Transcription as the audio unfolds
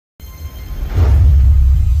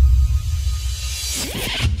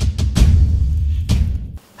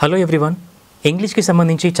Hello everyone. ఇంగ్లీష్కి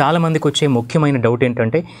సంబంధించి చాలామందికి వచ్చే ముఖ్యమైన డౌట్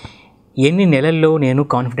ఏంటంటే ఎన్ని నెలల్లో నేను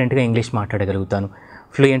కాన్ఫిడెంట్గా ఇంగ్లీష్ మాట్లాడగలుగుతాను,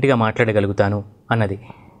 ఫ్లూయెంట్గా మాట్లాడగలుగుతాను అన్నది.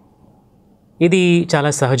 ఇది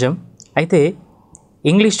చాలా సహజం. అయితే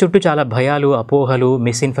ఇంగ్లీష్ చుట్టూ చాలా భయాలు, అపోహలు,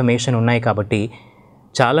 మిస్ఇన్ఫర్మేషన్ ఉన్నాయి కాబట్టి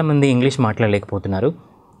చాలామంది ఇంగ్లీష్ మాట్లాడలేకపోతున్నారు.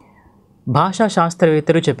 భాషా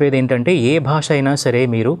శాస్త్రవేత్తలు చెప్పేది ఏంటంటే ఏ భాష అయినా సరే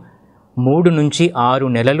మీరు 3 నుంచి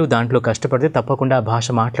 6 నెలలు దాంట్లో కష్టపడితే తప్పకుండా ఆ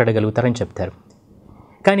భాష మాట్లాడగలుగుతారని చెప్తారు.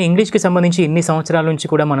 కానీ ఇంగ్లీష్కి సంబంధించి ఇన్ని సంవత్సరాల నుంచి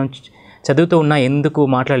కూడా మనం చదువుతూ ఉన్నా ఎందుకు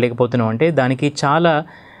మాట్లాడలేకపోతున్నాం అంటే దానికి చాలా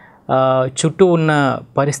చుట్టూ ఉన్న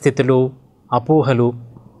పరిస్థితులు, అపోహలు,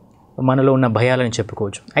 మనలో ఉన్న భయాలని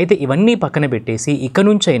చెప్పుకోవచ్చు. అయితే ఇవన్నీ పక్కన పెట్టేసి ఇక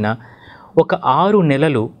నుంచైనా ఒక 6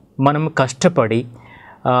 నెలలు మనం కష్టపడి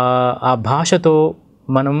ఆ భాషతో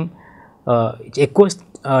మనం ఎక్కువ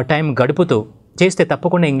టైం గడుపుతూ చేస్తే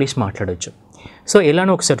తప్పకుండా ఇంగ్లీష్ మాట్లాడవచ్చు. సో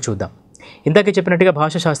ఎలానో ఒకసారి చూద్దాం. ఇందాక చెప్పినట్టుగా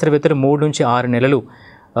భాషా శాస్త్రవేత్తలు 3 నుంచి 6 నెలలు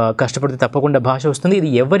కష్టపడితే తప్పకుండా భాష వస్తుంది. ఇది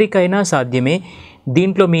ఎవరికైనా సాధ్యమే.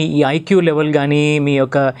 దీంట్లో మీ ఈ ఐక్యూ లెవెల్ కానీ మీ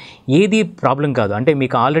యొక్క ఏది ప్రాబ్లం కాదు. అంటే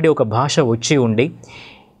మీకు ఆల్రెడీ ఒక భాష వచ్చి ఉండి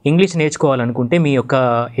ఇంగ్లీష్ నేర్చుకోవాలనుకుంటే మీ యొక్క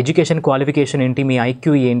ఎడ్యుకేషన్ క్వాలిఫికేషన్ ఏంటి, మీ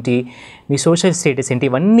ఐక్యూ ఏంటి, మీ సోషల్ స్టేటస్ ఏంటి,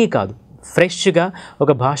 ఇవన్నీ కాదు. ఫ్రెష్గా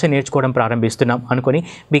ఒక భాష నేర్చుకోవడం ప్రారంభిస్తున్నాం అనుకొని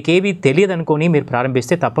మీకేవి తెలియదు అనుకొని మీరు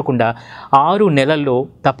ప్రారంభిస్తే తప్పకుండా 6 నెలల్లో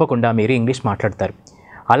తప్పకుండా మీరు ఇంగ్లీష్ మాట్లాడతారు.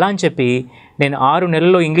 అలా అని చెప్పి నేను 6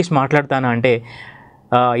 నెలల్లో ఇంగ్లీష్ మాట్లాడతానా అంటే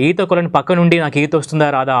ఈత కొలను పక్క నుండి నాకు ఈత వస్తుందా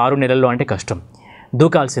రాదా 6 నెలల్లో అంటే కష్టం,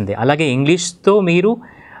 దూకాల్సిందే. అలాగే ఇంగ్లీష్తో మీరు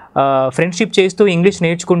ఫ్రెండ్షిప్ చేస్తూ ఇంగ్లీష్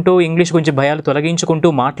నేర్చుకుంటూ ఇంగ్లీష్ గురించి భయాలు తొలగించుకుంటూ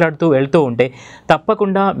మాట్లాడుతూ వెళ్తూ ఉంటే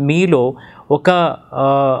తప్పకుండా మీలో ఒక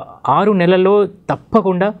 6 నెలల్లో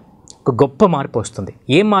తప్పకుండా ఒక గొప్ప మార్పు వస్తుంది.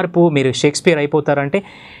 ఏం మార్పు? మీరు షేక్స్పియర్ అయిపోతారంటే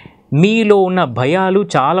మీలో ఉన్న భయాలు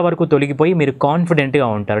చాలా వరకు తొలగిపోయి మీరు కాన్ఫిడెంట్గా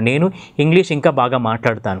ఉంటారు. నేను ఇంగ్లీష్ ఇంకా బాగా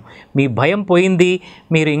మాట్లాడతాను. మీ భయం పోయింది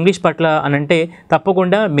మీరు ఇంగ్లీష్ పట్ల అనంటే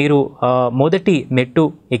తప్పకుండా మీరు మొదటి మెట్టు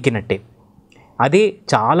ఎక్కినట్టే. అదే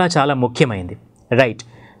చాలా చాలా ముఖ్యమైనది, రైట్?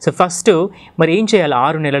 సో ఫస్ట్ మరి ఏం చేయాలి?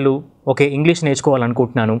 6 నెలలు ఓకే ఇంగ్లీష్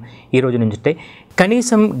నేర్చుకోవాలనుకుంటున్నాను ఈరోజు నుంచి అంటే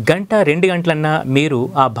కనీసం 1-2 గంటలన్నా మీరు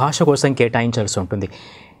ఆ భాష కోసం కేటాయించాల్సి ఉంటుంది.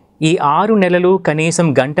 ఈ 6 నెలలు కనీసం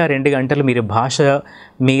 1-2 గంటలు మీరు భాష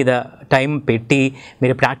మీద టైం పెట్టి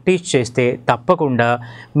మీరు ప్రాక్టీస్ చేస్తే తప్పకుండా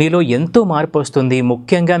మీలో ఎంతో మార్పు వస్తుంది.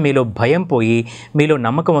 ముఖ్యంగా మీలో భయం పోయి మీలో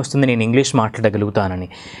నమ్మకం వస్తుంది, నేను English మాట్లాడగలుగుతానని.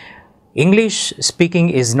 English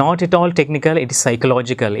speaking is not at all technical, it is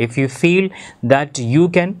psychological. If you feel that you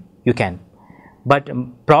can. But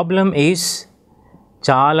problem is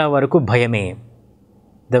చాలా వరకు భయమే,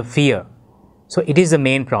 the fear. So it is the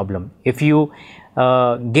main problem. If you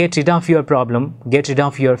get rid of your problem, get rid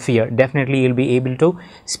of your fear, definitely you'll be able to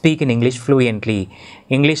speak in English fluently.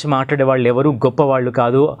 English మాట్లాడే వాళ్ళు ఎవరు గొప్పవాళ్ళు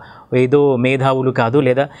కాదు, ఏదో మేధావులు కాదు,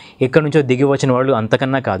 లేదా ఎక్కడి నుంచో దిగి వచ్చిన వాళ్ళు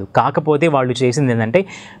అంతకన్నా కాదు. కాకపోతే వాళ్ళు చేసింది ఏంటంటే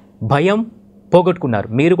భయం పోగొట్టుకున్నారు.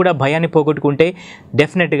 మీరు కూడా భయాన్ని పోగొట్టుకుంటే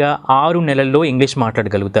డెఫినెట్గా 6 నెలల్లో ఇంగ్లీష్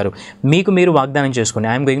మాట్లాడగలుగుతారు. మీకు మీరు వాగ్దానం చేసుకోండి,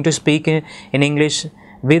 I'm going to speak in English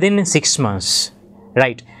within 6 months,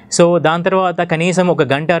 right? So దాని తర్వాత కనీసం ఒక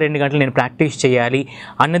 1-2 గంటలు నేను ప్రాక్టీస్ చేయాలి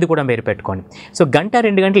అన్నది కూడా మీరు పెట్టుకోండి. సో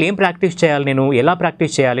 1-2 గంటలు ఏం ప్రాక్టీస్ చేయాలి, నేను ఎలా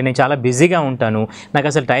ప్రాక్టీస్ చేయాలి, నేను చాలా బిజీగా ఉంటాను, నాకు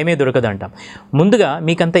అసలు టైమే దొరకదు అంటాం. ముందుగా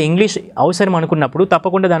మీకంత ఇంగ్లీష్ అవసరం అనుకున్నప్పుడు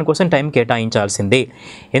తప్పకుండా దానికోసం టైం కేటాయించాల్సిందే.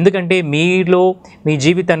 ఎందుకంటే మీలో, మీ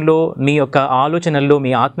జీవితంలో, మీ యొక్క ఆలోచనల్లో,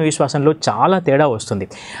 మీ ఆత్మవిశ్వాసంలో చాలా తేడా వస్తుంది.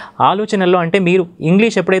 ఆలోచనల్లో అంటే మీరు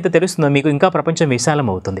ఇంగ్లీష్ ఎప్పుడైతే తెలుస్తుందో మీకు ఇంకా ప్రపంచం విశాలం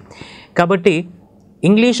అవుతుంది. కాబట్టి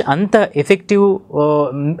ఇంగ్లీష్ అంత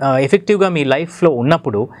ఎఫెక్టివ్గా మీ లైఫ్లో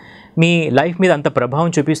ఉన్నప్పుడు, మీ లైఫ్ మీద అంత ప్రభావం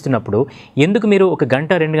చూపిస్తున్నప్పుడు ఎందుకు మీరు ఒక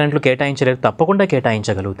 1-2 గంటలు కేటాయించలేరు? తప్పకుండా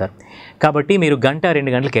కేటాయించగలుగుతారు. కాబట్టి మీరు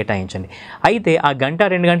 1-2 గంటలు కేటాయించండి. అయితే ఆ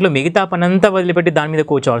 1-2 గంటలు మిగతా పని అంతా వదిలిపెట్టి దాని మీద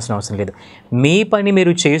కూర్చోవాల్సిన అవసరం లేదు. మీ పని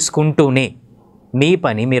మీరు చేసుకుంటూనే, మీ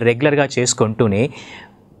పని మీరు రెగ్యులర్గా చేసుకుంటూనే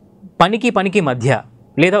పనికి మధ్య,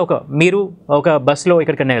 లేదా మీరు ఒక బస్సులో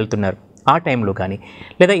ఎక్కడికైనా వెళ్తున్నారు ఆ టైంలో కానీ,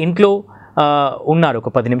 లేదా ఇంట్లో ఉన్నారు ఒక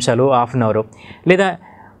 10 నిమిషాలు, హాఫ్ అన్ అవర్, లేదా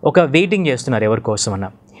ఒక వెయిటింగ్ చేస్తున్నారు ఎవరి కోసం అన్న.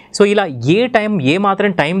 సో ఇలా ఏ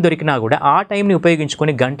మాత్రం టైం దొరికినా కూడా ఆ టైంని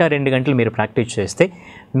ఉపయోగించుకొని 1-2 గంటలు మీరు ప్రాక్టీస్ చేస్తే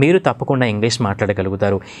మీరు తప్పకుండా ఇంగ్లీష్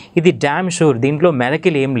మాట్లాడగలుగుతారు. ఇది డ్యామ్ షూర్. దీంట్లో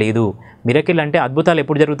మిరకిల్ ఏం లేదు. మిరకిల్ అంటే అద్భుతాలు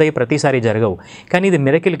ఎప్పుడు జరుగుతాయి? ప్రతిసారి జరగవు. కానీ ఇది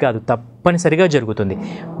మిరకిల్ కాదు, తప్పనిసరిగా జరుగుతుంది.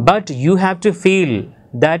 But you have to feel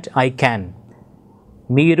that I can.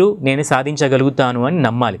 మీరు నేను సాధించగలుగుతాను అని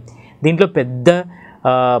నమ్మాలి. దీంట్లో పెద్ద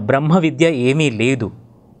బ్రహ్మ విద్య ఏమీ లేదు.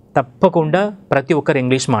 తప్పకుండా ప్రతి ఒక్కరు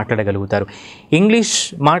ఇంగ్లీష్ మాట్లాడగలుగుతారు. ఇంగ్లీష్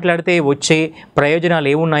మాట్లాడితే వచ్చే ప్రయోజనాలు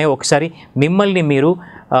ఏమున్నాయో ఒకసారి మిమ్మల్ని మీరు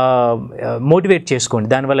మోటివేట్ చేసుకోండి.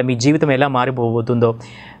 దానివల్ల మీ జీవితం ఎలా మారిపోబోతుందో,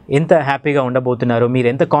 ఎంత హ్యాపీగా ఉండబోతున్నారో, మీరు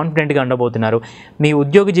ఎంత కాన్ఫిడెంట్గా ఉండబోతున్నారో, మీ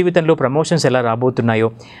ఉద్యోగ జీవితంలో ప్రమోషన్స్ ఎలా రాబోతున్నాయో,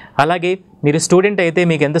 అలాగే మీరు స్టూడెంట్ అయితే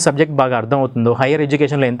మీకు ఎంత సబ్జెక్ట్ బాగా అర్థమవుతుందో, హైయర్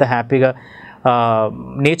ఎడ్యుకేషన్లో ఎంత హ్యాపీగా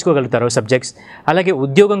నేర్చుకోగలుగుతారో సబ్జెక్ట్స్, అలాగే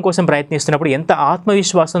ఉద్యోగం కోసం ప్రయత్నిస్తున్నప్పుడు ఎంత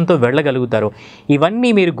ఆత్మవిశ్వాసంతో వెళ్ళగలుగుతారో, ఇవన్నీ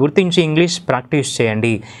మీరు గుర్తించి ఇంగ్లీష్ ప్రాక్టీస్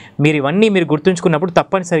చేయండి. ఇవన్నీ మీరు గుర్తుంచుకున్నప్పుడు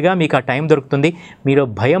తప్పనిసరిగా మీకు ఆ టైం దొరుకుతుంది. మీరు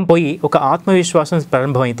భయం పోయి ఒక ఆత్మవిశ్వాసం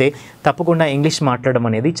ప్రారంభమైతే తప్పకుండా ఇంగ్లీష్ మాట్లాడడం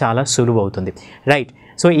అనేది చాలా సులువు అవుతుంది. రైట్.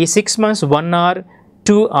 సో ఈ 6 months 1 hour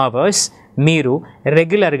 2 hours మీరు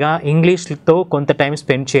రెగ్యులర్గా ఇంగ్లీష్తో కొంత టైం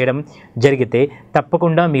స్పెండ్ చేయడం జరిగితే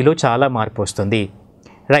తప్పకుండా మీలో చాలా మార్పు వస్తుంది.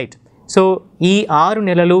 రైట్. సో ఈ 6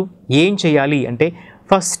 నెలలు ఏం చేయాలి అంటే,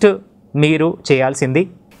 ఫస్ట్ మీరు చేయాల్సింది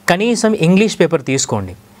కనీసం ఇంగ్లీష్ పేపర్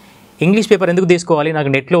తీసుకోండి. ఇంగ్లీష్ పేపర్ ఎందుకు తీసుకోవాలి, నాకు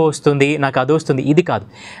నెట్లో వస్తుంది, నాకు అది వస్తుంది, ఇది కాదు.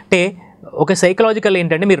 అంటే ఒక సైకలాజికల్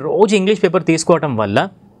ఏంటంటే, మీరు రోజు ఇంగ్లీష్ పేపర్ తీసుకోవటం వల్ల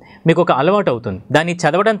మీకు ఒక అలవాటు అవుతుంది. దాన్ని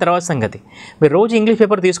చదవడం తర్వాత సంగతి. మీరు రోజు ఇంగ్లీష్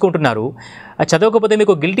పేపర్ తీసుకుంటున్నారు, చదవకపోతే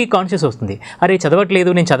మీకు గిల్టీ కాన్షియస్ వస్తుంది. అరే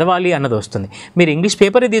చదవట్లేదు, నేను చదవాలి అన్నది వస్తుంది. మీరు ఇంగ్లీష్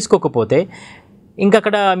పేపరే తీసుకోకపోతే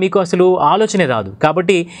ఇంకక్కడ మీకు అసలు ఆలోచనే రాదు.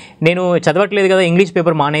 కాబట్టి నేను చదవట్లేదు కదా, ఇంగ్లీష్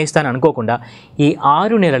పేపర్ మానేస్తాను అనుకోకుండా ఈ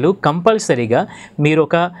 6 నెలలు కంపల్సరీగా మీరు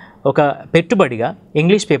ఒక పెట్టుబడిగా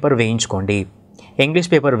ఇంగ్లీష్ పేపర్ వేయించుకోండి. ఇంగ్లీష్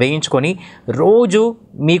పేపర్ వేయించుకొని రోజు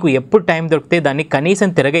మీకు ఎప్పుడు టైం దొరికితే దాన్ని కనీసం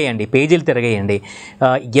తిరగేయండి, పేజీలు తిరగేయండి,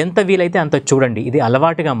 ఎంత వీలైతే అంత చూడండి. ఇది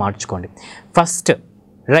అలవాటుగా మార్చుకోండి ఫస్ట్.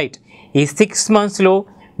 రైట్. ఈ 6 monthsలో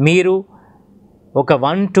మీరు ఒక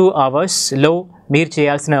 1-2 hours మీరు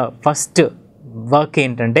చేయాల్సిన ఫస్ట్ వర్క్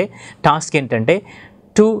ఏంటంటే, టాస్క్ ఏంటంటే,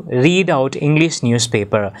 to read out English news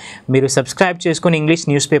paper. మీరు సబ్స్క్రైబ్ చేసుకొని ఇంగ్లీష్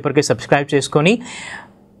న్యూస్ పేపర్కి సబ్స్క్రైబ్ చేసుకొని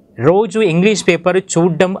రోజు ఇంగ్లీష్ పేపర్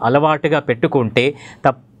చూడడం అలవాటుగా పెట్టుకుంటే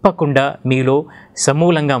తప్పకుండా మీలో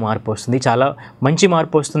సమూలంగా మార్పు వస్తుంది. చాలా మంచి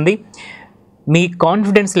మార్పు వస్తుంది. మీ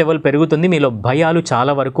కాన్ఫిడెన్స్ లెవెల్ పెరుగుతుంది. మీలో భయాలు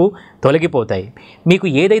చాలా వరకు తొలగిపోతాయి. మీకు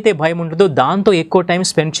ఏదైతే భయం ఉంటుందో దాంతో ఎక్కువ టైం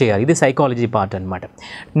స్పెండ్ చేయాలి. ఇది సైకాలజీ పార్ట్ అనమాట.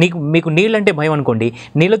 మీకు నీళ్ళంటే భయం అనుకోండి,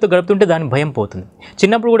 నీళ్ళతో గడుపుతుంటే దాని భయం పోతుంది.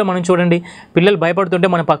 చిన్నప్పుడు కూడా మనం చూడండి, పిల్లలు భయపడుతుంటే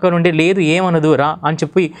మన పక్క నుండి లేదు ఏమనదు రా అని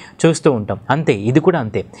చెప్పి చూస్తూ ఉంటాం. అంతే, ఇది కూడా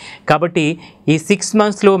అంతే. కాబట్టి ఈ 6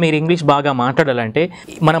 monthsలో మీరు ఇంగ్లీష్ బాగా మాట్లాడాలంటే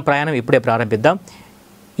మన ప్రయాణం ఇప్పుడే ప్రారంభిద్దాం.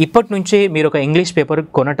 ఇప్పటి నుంచే మీరు ఒక ఇంగ్లీష్ పేపర్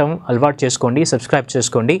కొనటం అలవాటు చేసుకోండి, సబ్స్క్రైబ్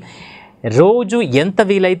చేసుకోండి. రోజు ఎంత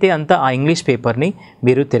వీలైతే అంత ఆ ఇంగ్లీష్ పేపర్ని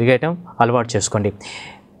మీరు తిరగటం అలవాటు చేసుకోండి.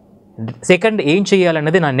 సెకండ్ ఏం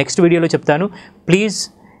చేయాలన్నది నా నెక్స్ట్ వీడియోలో చెప్తాను. ప్లీజ్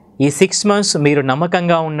ఈ 6 months మీరు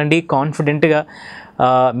నమ్మకంగా ఉండండి, కాన్ఫిడెంట్గా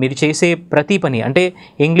మీరు చేసే ప్రతి పని, అంటే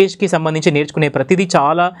ఇంగ్లీష్కి సంబంధించి నేర్చుకునే ప్రతిదీ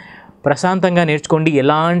చాలా ప్రశాంతంగా నేర్చుకోండి,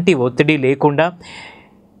 ఎలాంటి ఒత్తిడి లేకుండా.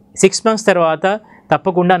 6 months తర్వాత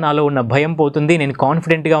తప్పకుండా నాలో ఉన్న భయం పోతుంది, నేను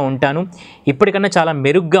కాన్ఫిడెంట్గా ఉంటాను, ఇప్పటికన్నా చాలా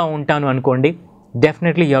మెరుగ్గా ఉంటాను అనుకోండి.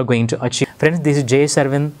 Definitely you are going to achieve. Friends, this is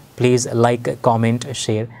ARVIND. Please like, comment,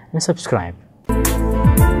 share and subscribe.